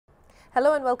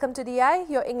Hello and welcome to DI,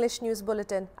 your English News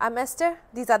Bulletin. I'm Esther.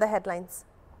 These are the headlines.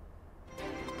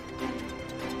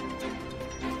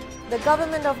 The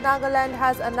government of Nagaland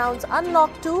has announced Unlock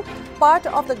 2, part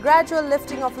of the gradual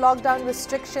lifting of lockdown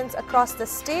restrictions across the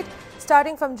state,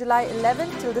 starting from July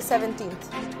 11th till the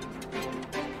 17th.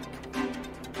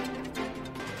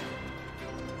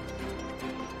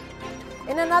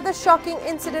 In another shocking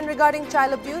incident regarding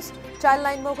child abuse,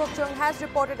 Childline Mokokchung has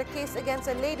reported a case against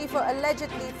a lady for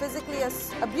allegedly physically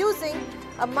abusing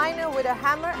a minor with a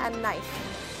hammer and knife.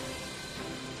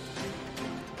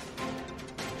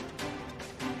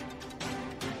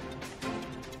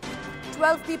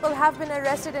 Twelve people have been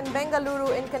arrested in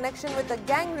Bengaluru in connection with the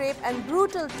gang rape and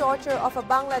brutal torture of a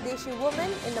Bangladeshi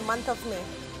woman in the month of May.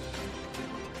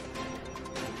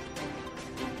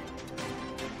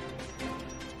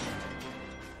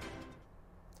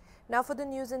 Now for the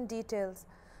news in details.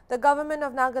 The government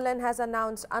of Nagaland has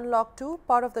announced Unlock 2,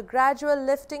 part of the gradual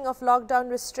lifting of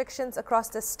lockdown restrictions across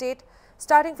the state,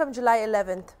 starting from July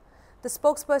 11th. The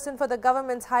spokesperson for the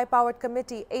government's high-powered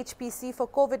committee, HPC, for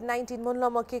COVID-19,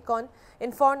 Munlomo Kekon,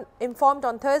 informed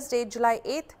on Thursday, July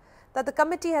 8th, that the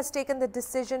committee has taken the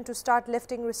decision to start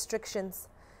lifting restrictions.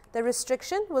 The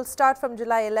restriction will start from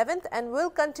July 11th and will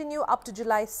continue up to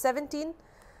July 17th.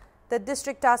 The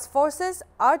district task forces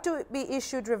are to be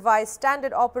issued revised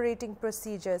standard operating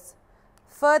procedures.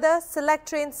 Further, select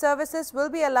train services will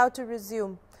be allowed to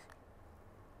resume.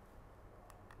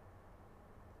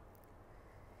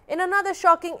 In another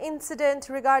shocking incident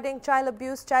regarding child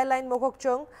abuse, Childline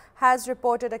Mokokchung has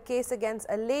reported a case against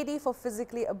a lady for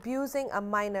physically abusing a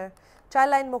minor.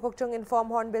 Childline Mokokchung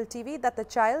informed HornbillTV that the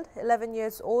child, 11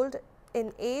 years old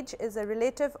in age, is a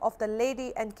relative of the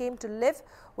lady and came to live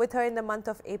with her in the month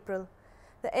of April.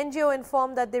 The NGO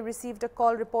informed that they received a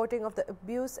call reporting of the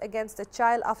abuse against the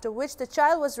child, after which the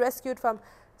child was rescued from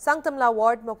Sangtamla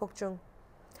ward, Mokokchung.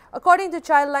 According to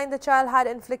Childline, the child had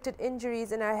inflicted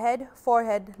injuries in her head,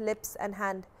 forehead, lips and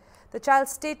hand. The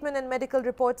child's statement and medical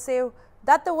reports say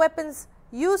that the weapons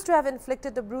used to have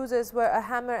inflicted the bruises were a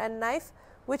hammer and knife,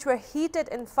 which were heated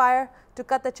in fire to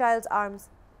cut the child's arms.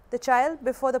 The child,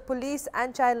 before the police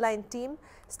and Childline team,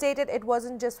 stated it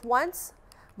wasn't just once,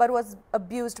 but was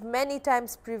abused many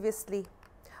times previously.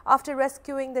 After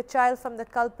rescuing the child from the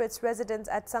culprit's residence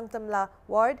at Sangtamla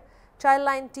ward,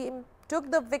 Childline team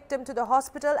took the victim to the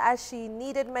hospital as she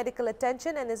needed medical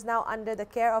attention and is now under the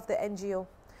care of the NGO.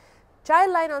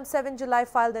 Childline on 7 July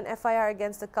filed an FIR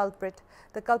against the culprit.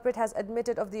 The culprit has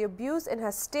admitted of the abuse in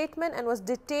her statement and was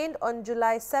detained on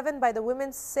July 7 by the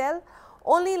women's cell,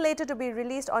 only later to be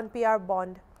released on PR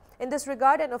bond. In this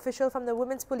regard, an official from the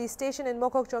Women's Police Station in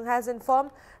Mokokchung has informed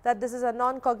that this is a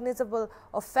non-cognizable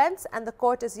offence and the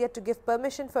court is yet to give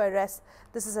permission for arrest.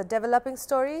 This is a developing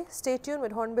story. Stay tuned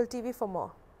with HornbillTV for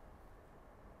more.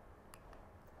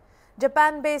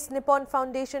 Japan-based Nippon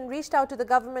Foundation reached out to the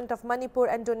government of Manipur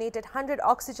and donated 100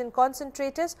 oxygen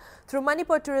concentrators through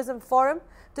Manipur Tourism Forum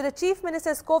to the Chief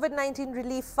Minister's COVID-19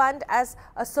 Relief Fund as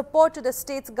a support to the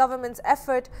state's government's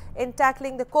effort in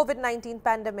tackling the COVID-19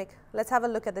 pandemic. Let's have a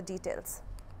look at the details.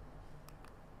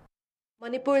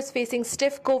 Manipur is facing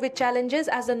stiff COVID challenges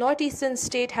as the northeastern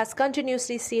state has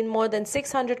continuously seen more than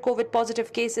 600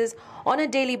 COVID-positive cases on a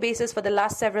daily basis for the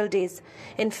last several days.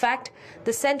 In fact,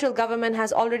 the central government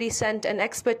has already sent an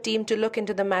expert team to look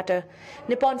into the matter.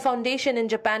 Nippon Foundation in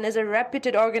Japan is a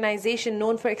reputed organization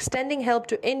known for extending help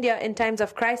to India in times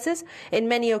of crisis in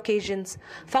many occasions.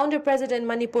 Founder-President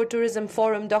Manipur Tourism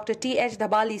Forum Dr. T.H.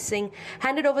 Dhabali Singh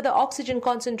handed over the oxygen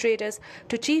concentrators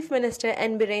to Chief Minister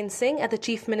N. Biren Singh at the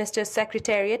Chief Minister's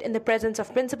Secretariat in the presence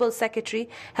of Principal Secretary,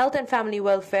 Health and Family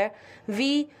Welfare,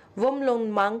 V. Wumlung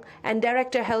Mang, and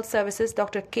Director Health Services,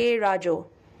 Dr. K. Rajo.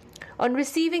 On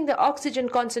receiving the oxygen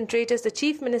concentrators, the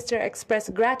Chief Minister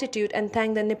expressed gratitude and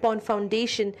thanked the Nippon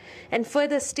Foundation and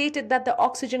further stated that the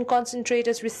oxygen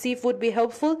concentrators received would be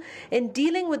helpful in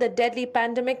dealing with the deadly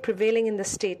pandemic prevailing in the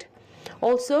state.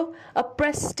 Also, a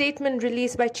press statement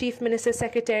released by Chief Minister's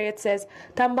Secretariat says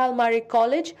Tambal Mari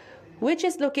College, which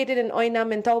is located in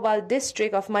Oinam in Taubal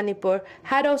district of Manipur,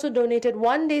 had also donated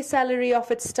one-day salary of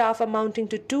its staff amounting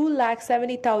to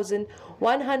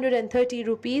 2,70,130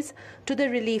 rupees to the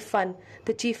relief fund.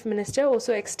 The Chief Minister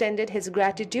also extended his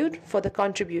gratitude for the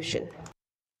contribution.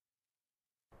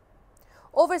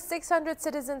 Over 600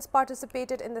 citizens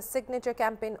participated in the signature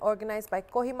campaign organized by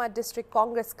Kohima District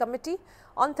Congress Committee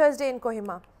on Thursday in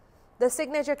Kohima. The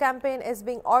signature campaign is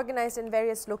being organized in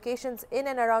various locations in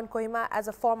and around Kohima as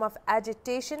a form of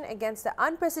agitation against the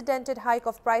unprecedented hike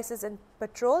of prices in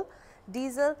petrol,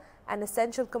 diesel and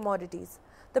essential commodities.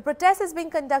 The protest is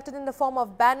being conducted in the form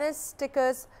of banners,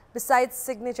 stickers, besides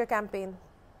signature campaign.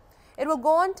 It will go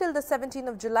on till the 17th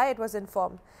of July, it was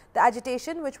informed. The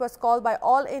agitation, which was called by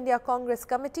All India Congress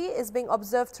Committee, is being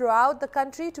observed throughout the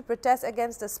country to protest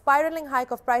against the spiraling hike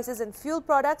of prices in fuel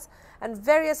products and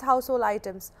various household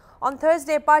items. On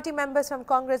Thursday, party members from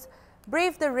Congress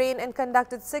braved the rain and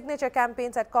conducted signature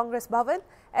campaigns at Congress Bhavan,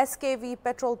 SKV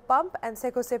Petrol Pump and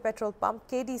Sekose Petrol Pump,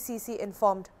 KDCC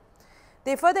informed.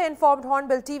 They further informed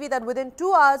HornbillTV that within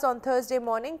 2 hours on Thursday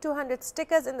morning, 200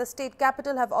 stickers in the state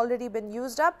capital have already been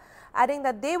used up, adding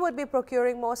that they would be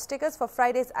procuring more stickers for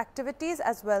Friday's activities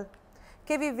as well.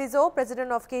 KV Vizo,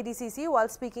 president of KDCC, while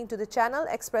speaking to the channel,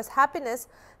 expressed happiness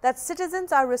that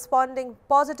citizens are responding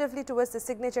positively towards the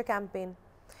signature campaign.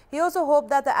 He also hoped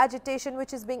that the agitation,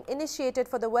 which is being initiated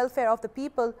for the welfare of the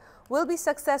people, will be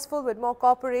successful with more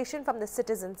cooperation from the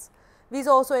citizens. Vizo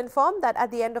also informed that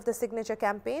at the end of the signature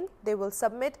campaign, they will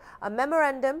submit a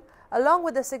memorandum along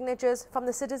with the signatures from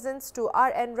the citizens to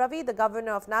R.N. Ravi, the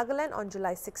governor of Nagaland, on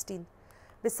July 16.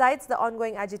 Besides the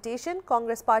ongoing agitation,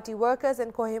 Congress party workers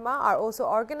in Kohima are also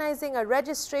organizing a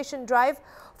registration drive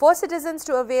for citizens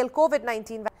to avail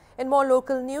COVID-19. In more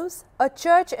local news, a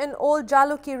church in Old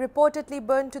Jaluki reportedly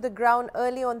burned to the ground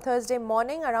early on Thursday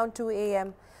morning around 2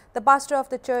 a.m. The pastor of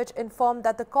the church informed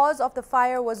that the cause of the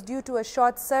fire was due to a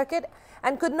short circuit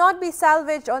and could not be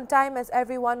salvaged on time as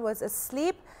everyone was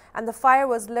asleep, and the fire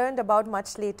was learned about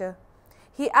much later.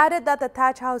 He added that the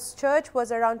thatch house church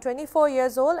was around 24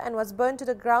 years old and was burned to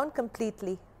the ground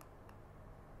completely.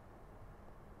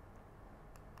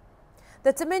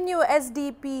 The Timinyu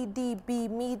SDPDB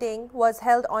meeting was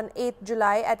held on 8th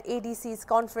July at ADC's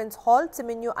Conference Hall,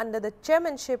 Timinyu, under the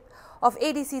chairmanship of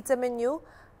ADC Timinyu,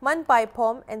 Manpai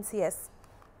Pom, NCS.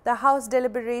 The House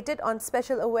deliberated on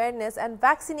special awareness and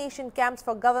vaccination camps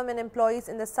for government employees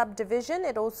in the subdivision.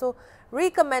 It also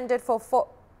recommended for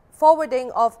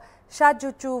forwarding of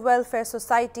Shajuchu Welfare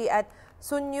Society at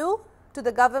Sunyu to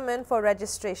the government for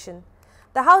registration.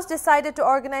 The House decided to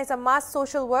organize a mass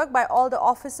social work by all the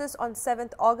offices on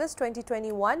 7th August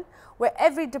 2021, where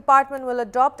every department will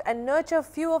adopt and nurture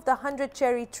few of the 100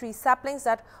 cherry tree saplings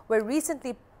that were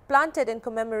recently planted in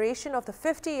commemoration of the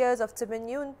 50 years of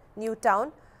Timinyu New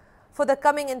Town. For the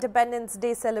coming Independence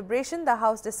Day celebration, the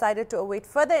House decided to await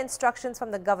further instructions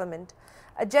from the government.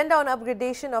 Agenda on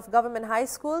upgradation of Government High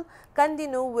School,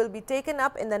 Kandinu, will be taken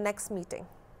up in the next meeting.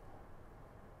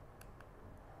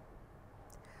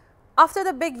 After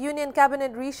the big Union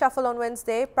Cabinet reshuffle on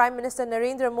Wednesday, Prime Minister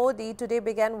Narendra Modi today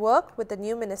began work with the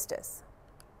new ministers.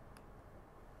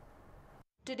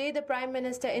 Today, the Prime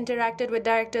Minister interacted with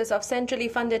directors of centrally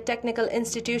funded technical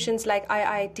institutions like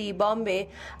IIT Bombay,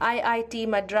 IIT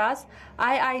Madras,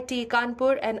 IIT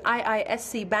Kanpur and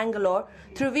IISc Bangalore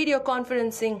through video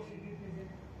conferencing.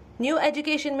 New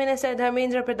Education Minister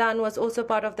Dharmendra Pradhan was also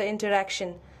part of the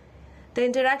interaction. The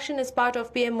interaction is part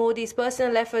of PM Modi's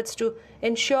personal efforts to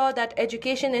ensure that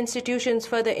education institutions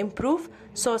further improve,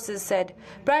 sources said.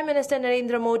 Prime Minister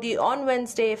Narendra Modi on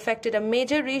Wednesday effected a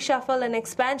major reshuffle and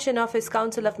expansion of his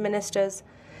Council of Ministers.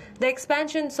 The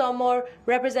expansion saw more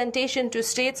representation to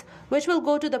states which will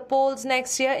go to the polls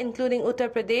next year, including Uttar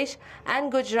Pradesh and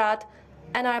Gujarat,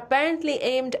 and are apparently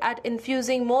aimed at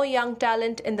infusing more young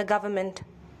talent in the government.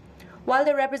 While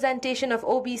the representation of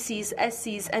OBCs,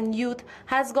 SCs and youth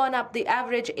has gone up, the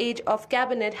average age of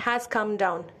cabinet has come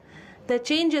down. The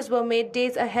changes were made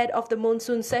days ahead of the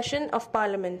monsoon session of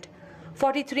Parliament.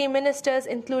 43 ministers,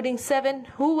 including 7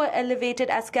 who were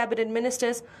elevated as cabinet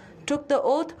ministers, took the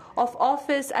oath of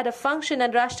office at a function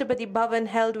at Rashtrapati Bhavan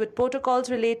held with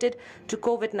protocols related to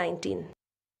COVID-19.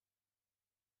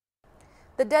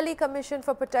 The Delhi Commission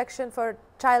for Protection for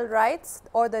Child Rights,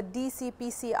 or the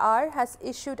DCPCR, has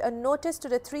issued a notice to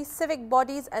the 3 civic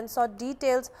bodies and sought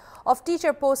details of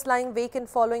teacher posts lying vacant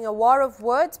following a war of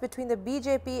words between the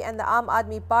BJP and the Aam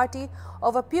Aadmi Party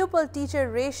over pupil-teacher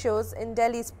ratios in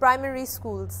Delhi's primary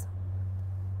schools.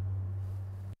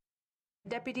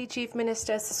 Deputy Chief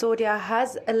Minister Sisodia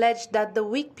has alleged that the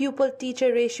weak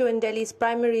pupil-teacher ratio in Delhi's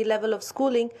primary level of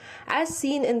schooling, as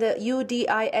seen in the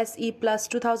UDISE Plus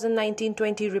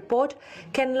 2019-20 report,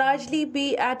 can largely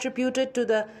be attributed to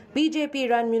the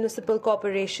BJP-run municipal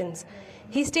corporations.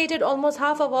 He stated almost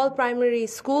half of all primary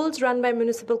schools run by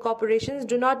municipal corporations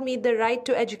do not meet the Right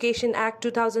to Education Act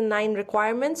 2009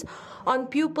 requirements on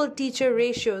pupil-teacher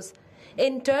ratios.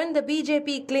 In turn, the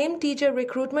BJP claimed teacher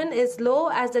recruitment is low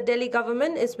as the Delhi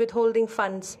government is withholding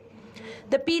funds.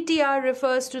 The PTR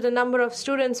refers to the number of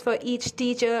students for each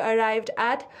teacher arrived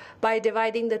at by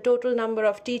dividing the total number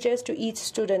of teachers to each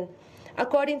student.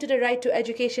 According to the Right to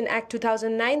Education Act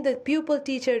 2009, the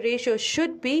pupil-teacher ratio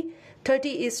should be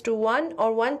 30:1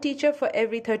 or 1 teacher for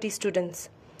every 30 students.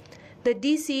 The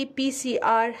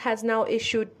DCPCR has now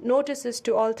issued notices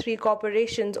to all three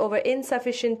corporations over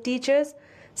insufficient teachers,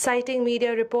 citing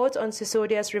media reports on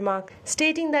Sisodia's remark,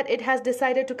 stating that it has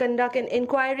decided to conduct an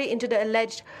inquiry into the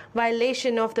alleged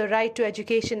violation of the Right to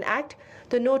Education Act.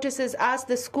 The notices ask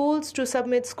the schools to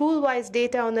submit school-wise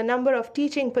data on the number of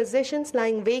teaching positions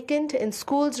lying vacant in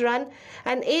schools run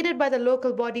and aided by the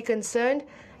local body concerned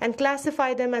and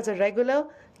classify them as regular,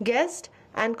 guest,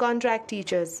 and contract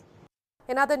teachers.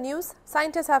 In other news,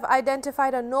 scientists have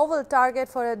identified a novel target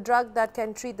for a drug that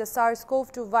can treat the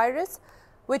SARS-CoV-2 virus,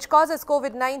 which causes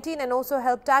COVID-19 and also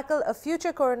help tackle a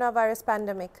future coronavirus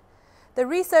pandemic. The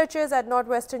researchers at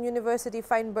Northwestern University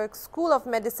Feinberg School of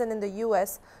Medicine in the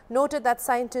US noted that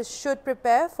scientists should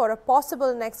prepare for a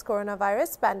possible next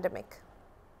coronavirus pandemic.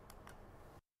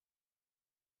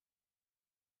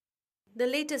 The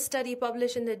latest study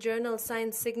published in the journal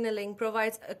Science Signaling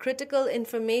provides a critical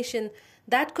information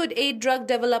that could aid drug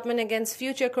development against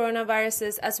future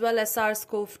coronaviruses as well as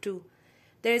SARS-CoV-2.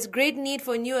 There is great need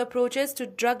for new approaches to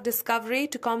drug discovery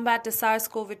to combat the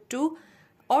SARS-CoV-2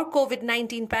 or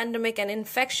COVID-19 pandemic and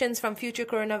infections from future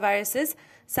coronaviruses,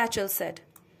 Satchel said.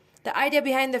 The idea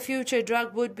behind the future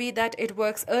drug would be that it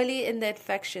works early in the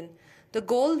infection. The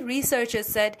goal, researchers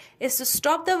said, is to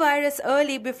stop the virus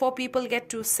early before people get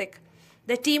too sick.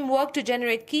 The team worked to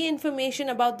generate key information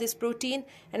about this protein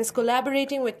and is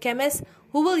collaborating with chemists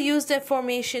who will use the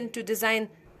information to design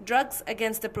drugs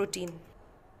against the protein.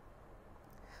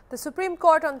 The Supreme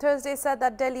Court on Thursday said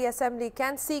that Delhi Assembly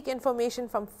can seek information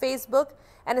from Facebook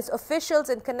and its officials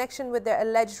in connection with their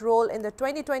alleged role in the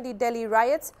 2020 Delhi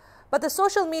riots, but the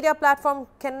social media platform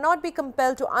cannot be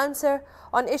compelled to answer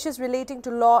on issues relating to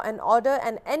law and order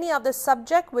and any other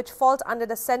subject which falls under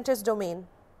the centre's domain.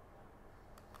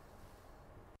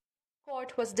 The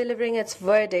court was delivering its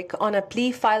verdict on a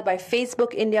plea filed by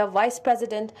Facebook India Vice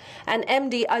President and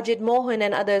MD Ajit Mohan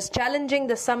and others challenging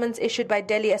the summons issued by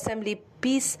Delhi Assembly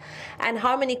Peace and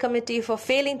Harmony Committee for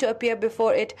failing to appear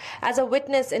before it as a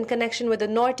witness in connection with the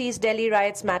Northeast Delhi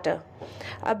riots matter.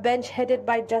 A bench headed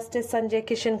by Justice Sanjay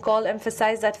Kishan Kaul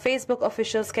emphasized that Facebook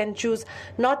officials can choose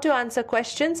not to answer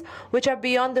questions which are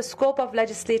beyond the scope of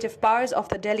legislative powers of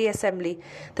the Delhi Assembly.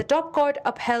 The top court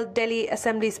upheld Delhi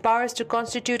Assembly's powers to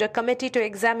constitute a committee to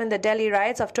examine the Delhi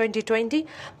riots of 2020,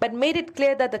 but made it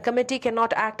clear that the committee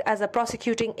cannot act as a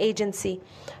prosecuting agency.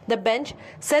 The bench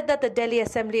said that the Delhi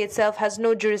Assembly itself has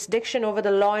no jurisdiction over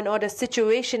the law and order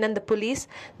situation and the police.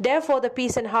 Therefore, the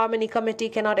Peace and Harmony Committee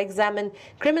cannot examine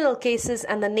criminal cases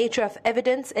and the nature of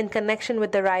evidence in connection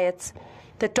with the riots.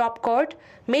 The top court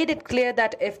made it clear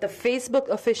that if the Facebook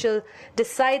official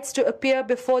decides to appear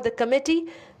before the committee,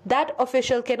 that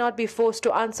official cannot be forced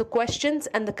to answer questions,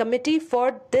 and the committee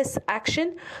for this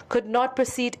action could not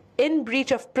proceed in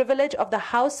breach of privilege of the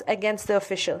House against the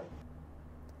official.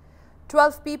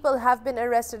 12 people have been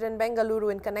arrested in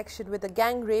Bengaluru in connection with the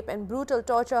gang rape and brutal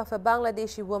torture of a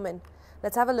Bangladeshi woman.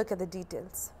 Let's have a look at the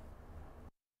details.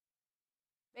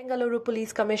 Bengaluru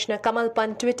Police Commissioner Kamal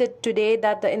Pant tweeted today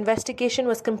that the investigation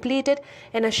was completed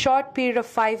in a short period of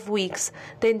 5 weeks.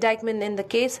 The indictment in the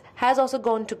case has also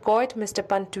gone to court, Mr.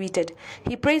 Pant tweeted.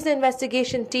 He praised the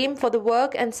investigation team for the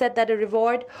work and said that a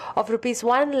reward of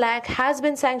 ₹1 lakh has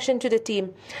been sanctioned to the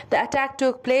team. The attack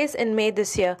took place in May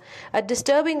this year. A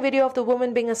disturbing video of the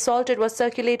woman being assaulted was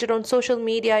circulated on social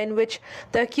media in which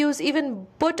the accused even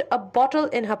put a bottle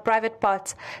in her private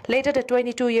parts. Later, the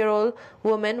 22-year-old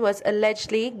woman was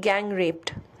allegedly gang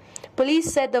raped.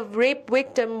 Police said the rape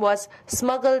victim was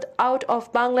smuggled out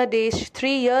of Bangladesh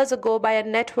 3 years ago by a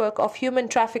network of human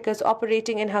traffickers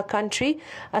operating in her country,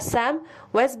 Assam,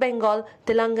 West Bengal,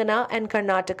 Telangana and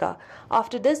Karnataka.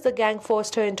 After this, the gang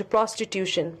forced her into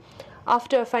prostitution.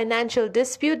 After a financial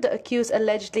dispute, the accused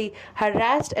allegedly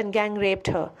harassed and gang raped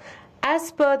her.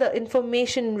 As per the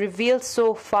information revealed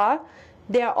so far,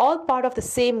 they are all part of the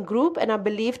same group and are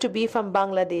believed to be from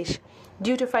Bangladesh.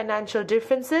 Due to financial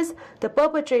differences, the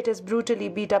perpetrators brutally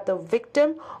beat up the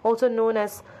victim, also known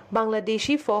as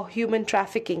Bangladeshi, for human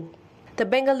trafficking. The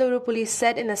Bengaluru police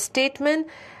said in a statement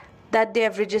that they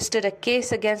have registered a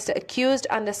case against the accused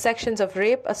under sections of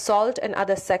rape, assault and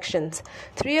other sections.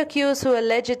 3 accused who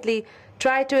allegedly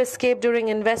tried to escape during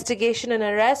investigation and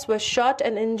arrest were shot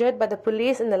and injured by the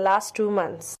police in the last 2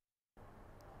 months.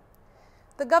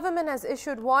 The government has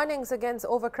issued warnings against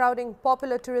overcrowding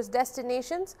popular tourist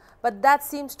destinations, but that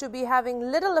seems to be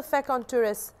having little effect on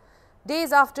tourists.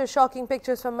 Days after shocking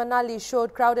pictures from Manali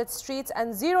showed crowded streets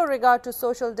and zero regard to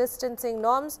social distancing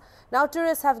norms, now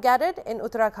tourists have gathered in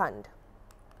Uttarakhand.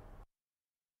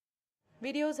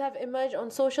 Videos have emerged on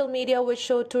social media which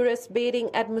show tourists bathing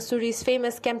at Mussoorie's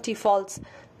famous Kempty Falls.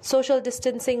 Social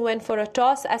distancing went for a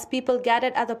toss as people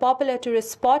gathered at the popular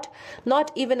tourist spot.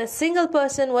 Not even a single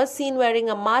person was seen wearing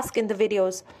a mask in the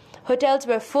videos. Hotels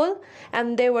were full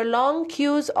and there were long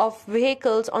queues of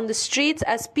vehicles on the streets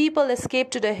as people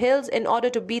escaped to the hills in order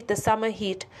to beat the summer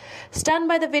heat. Stunned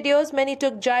by the videos, many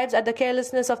took jibes at the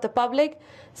carelessness of the public,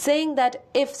 saying that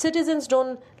if citizens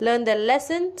don't learn their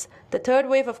lessons, the third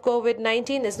wave of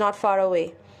COVID-19 is not far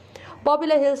away.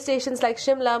 Popular hill stations like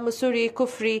Shimla, Mussoorie,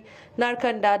 Kufri,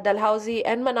 Narkanda, Dalhousie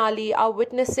and Manali are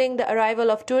witnessing the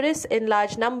arrival of tourists in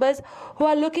large numbers who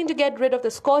are looking to get rid of the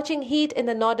scorching heat in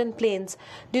the northern plains.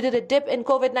 Due to the dip in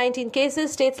COVID-19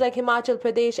 cases, states like Himachal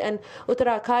Pradesh and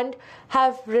Uttarakhand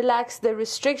have relaxed the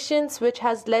restrictions, which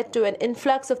has led to an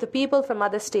influx of the people from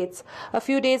other states. A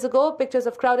few days ago, pictures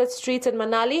of crowded streets in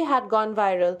Manali had gone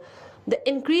viral. The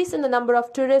increase in the number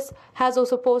of tourists has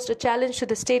also posed a challenge to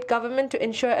the state government to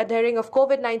ensure adhering of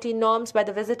COVID-19 norms by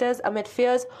the visitors amid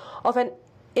fears of an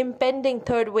impending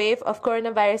third wave of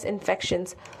coronavirus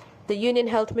infections. The Union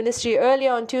Health Ministry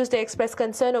earlier on Tuesday expressed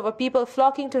concern over people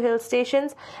flocking to hill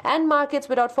stations and markets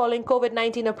without following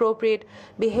COVID-19 appropriate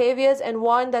behaviors and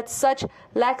warned that such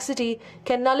laxity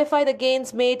can nullify the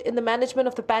gains made in the management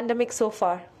of the pandemic so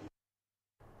far.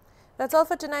 That's all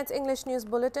for tonight's English News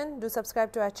Bulletin. Do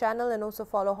subscribe to our channel and also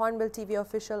follow HornbillTV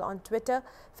Official on Twitter,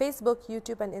 Facebook,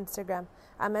 YouTube and Instagram.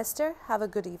 I'm Esther. Have a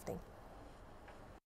good evening.